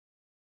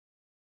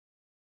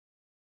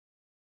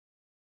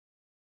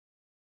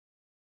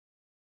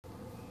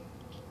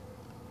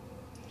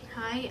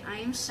Hi,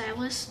 I'm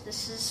Silas.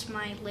 This is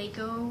my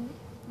Lego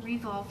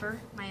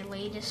Revolver, my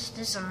latest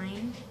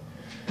design.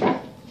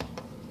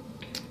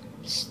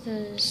 This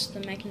is the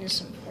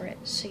mechanism for it.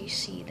 So you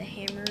see the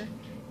hammer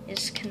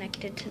is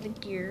connected to the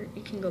gear.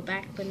 It can go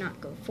back but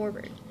not go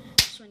forward.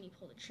 So when you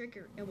pull the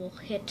trigger, it will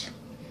hit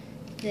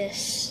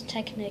this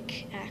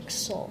Technic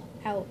axle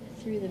out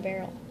through the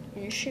barrel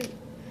and shoot.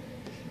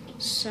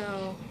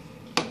 So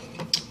I'm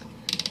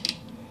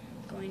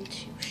going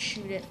to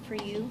shoot it for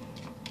you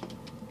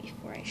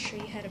before I show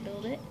you how to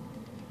build it.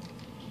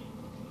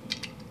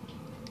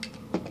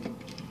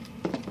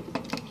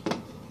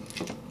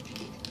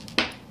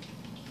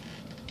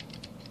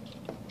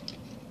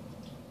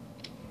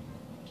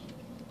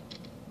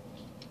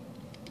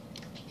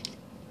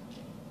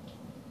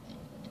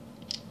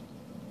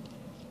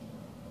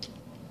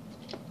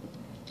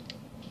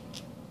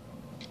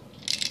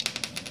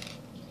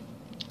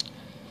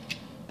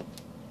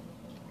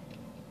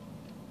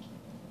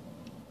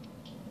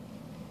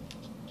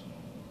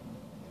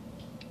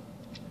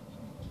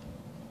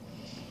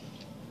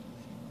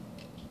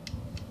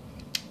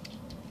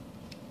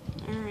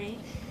 Alright.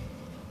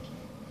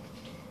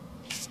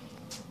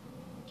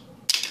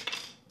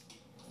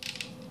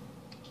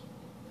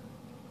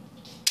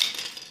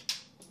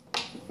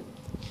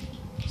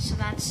 So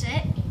that's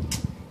it.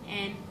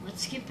 And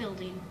let's get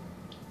building.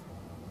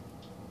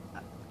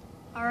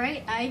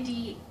 Alright,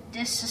 I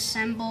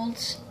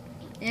disassembled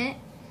it.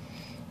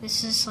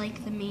 This is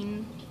like the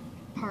main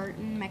part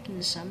and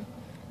mechanism.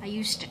 I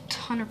used a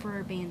ton of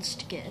rubber bands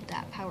to get it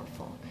that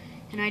powerful.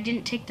 And I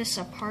didn't take this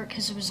apart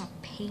because it was a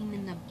pain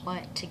in the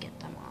butt to get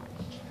them on.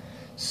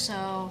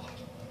 So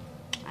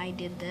I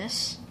did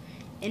this.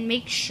 And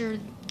make sure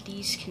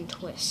these can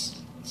twist.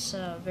 It's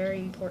a very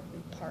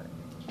important part.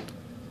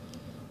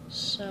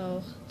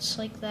 So it's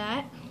like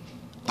that.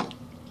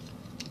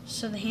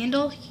 So the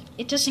handle,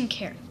 it doesn't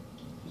care.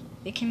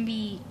 It can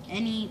be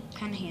any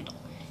kind of handle.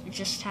 It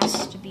just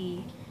has to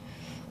be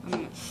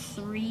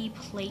 3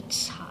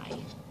 plates high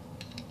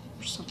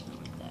or something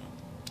like that.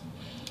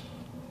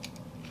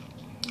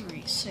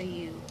 Alright, so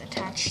you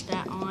attach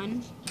that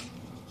on,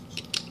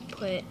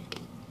 put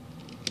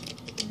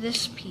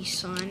this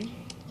piece on,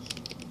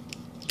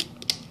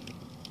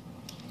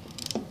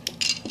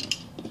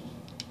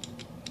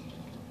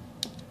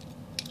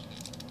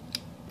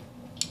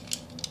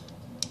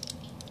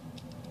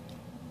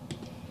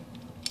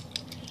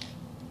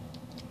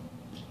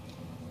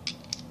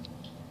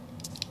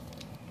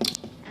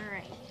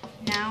 alright,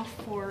 now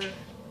for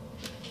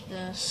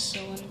the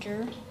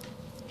cylinder.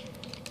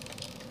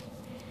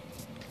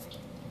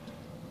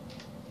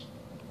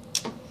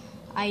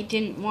 I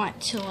didn't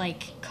want to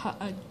cut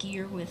a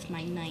gear with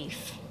my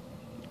knife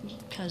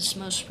because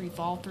most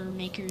revolver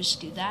makers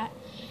do that,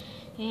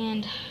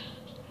 and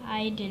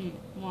I didn't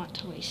want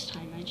to waste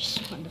time. I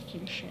just wanted to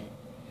finish it.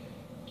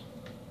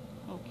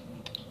 Oh.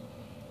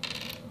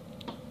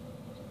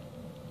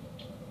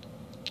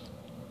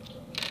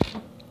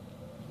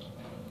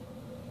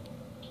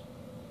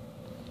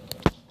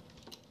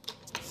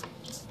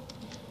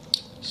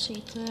 So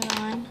you put it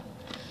on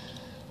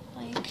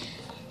like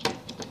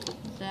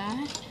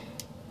that.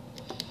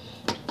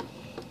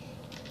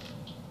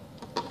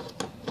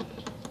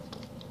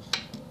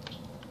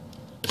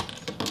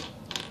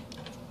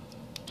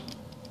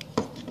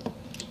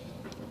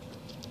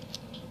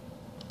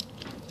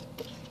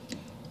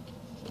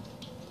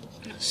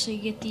 So you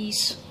get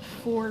these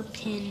 4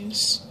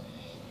 pins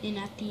in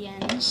at the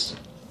ends.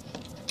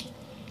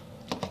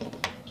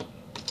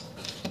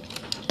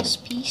 This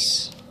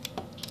piece.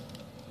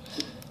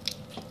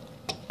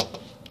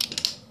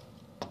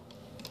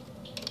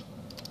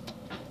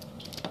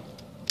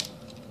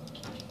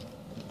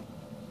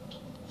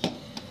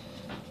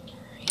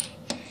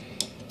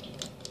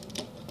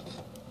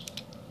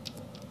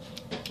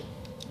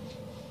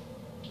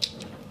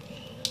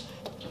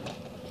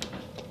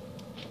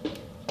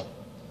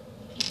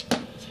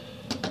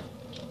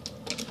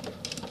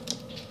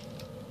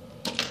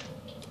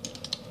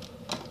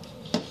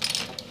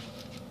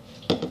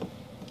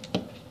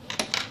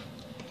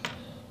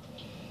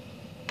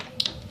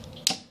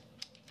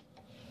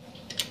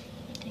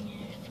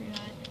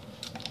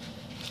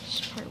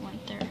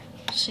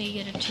 So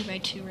you get a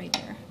 2x2 right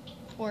there,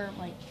 or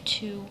like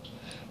 2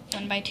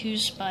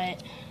 1x2s,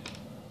 but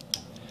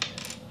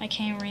I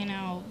can't right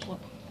now what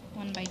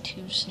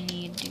 1x2s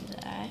need to do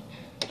that.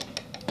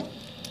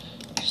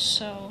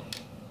 So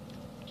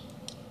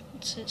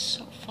that's it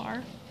so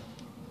far.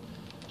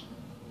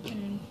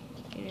 And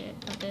get it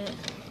a bit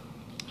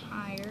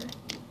higher.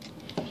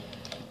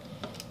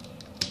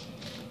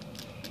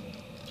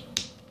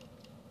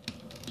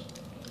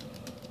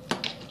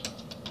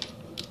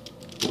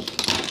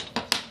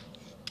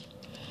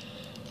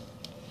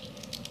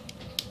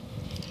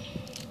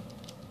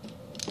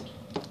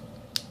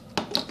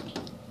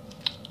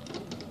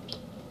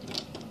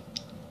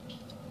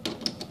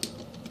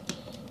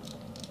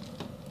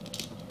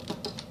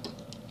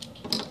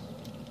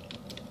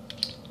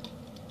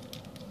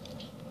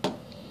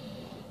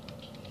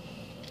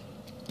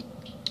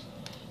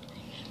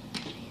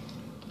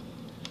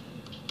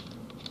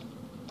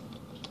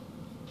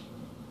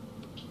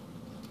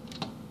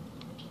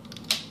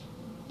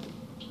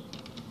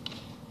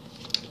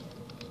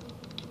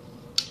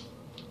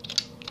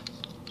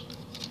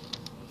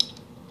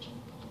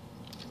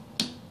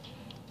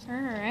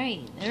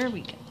 There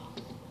we go.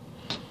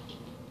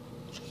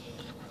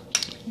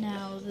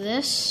 Now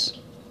this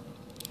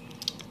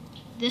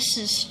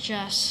is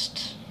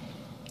just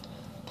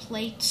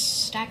plates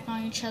stacked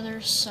on each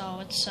other, so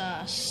it's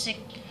a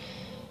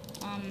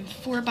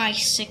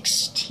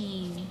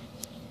 4x16.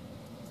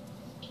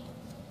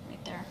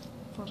 Right there,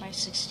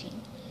 4x16.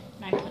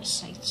 And I put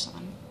sights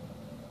on.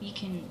 You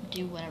can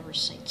do whatever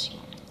sights you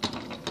want.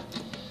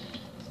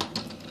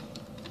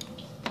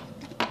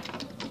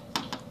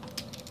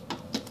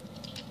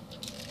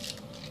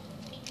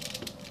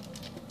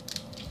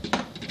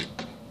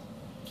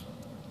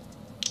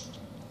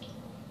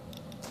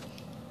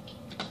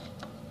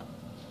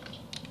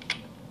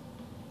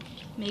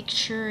 Make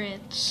sure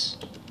it's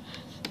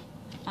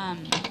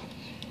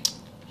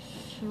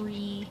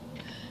 3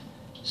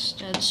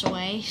 studs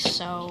away,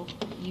 so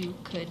you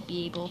could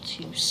be able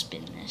to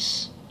spin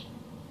this.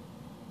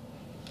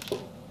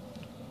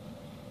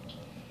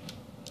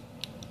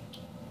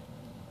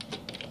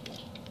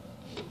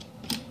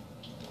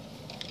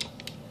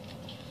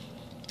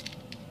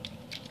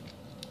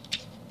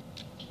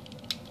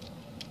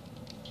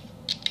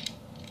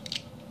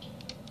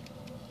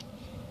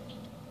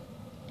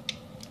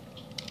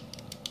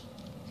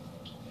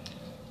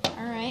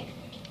 Alright,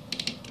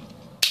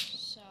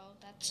 so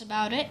that's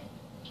about it.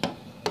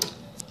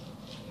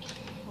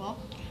 Well,